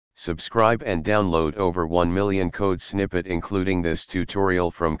Subscribe and download over 1 million code snippet including this tutorial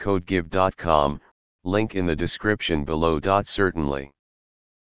from codegive.com, link in the description below. Certainly.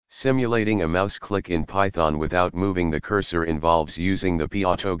 Simulating a mouse click in Python without moving the cursor involves using the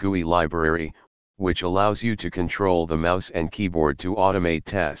pyautogui library, which allows you to control the mouse and keyboard to automate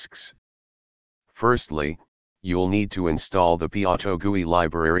tasks. Firstly, you'll need to install the pyautogui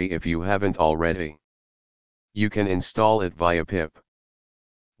library if you haven't already. You can install it via pip.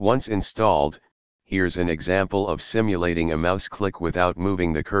 Once installed, here's an example of simulating a mouse click without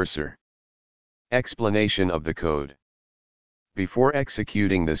moving the cursor. Explanation of the code. Before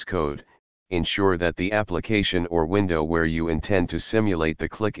executing this code, ensure that the application or window where you intend to simulate the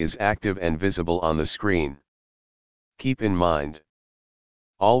click is active and visible on the screen. Keep in mind,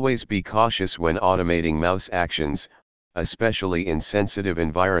 always be cautious when automating mouse actions, especially in sensitive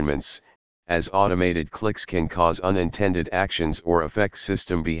environments, as automated clicks can cause unintended actions or affect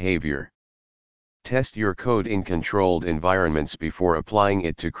system behavior. Test your code in controlled environments before applying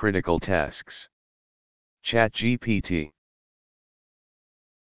it to critical tasks. ChatGPT.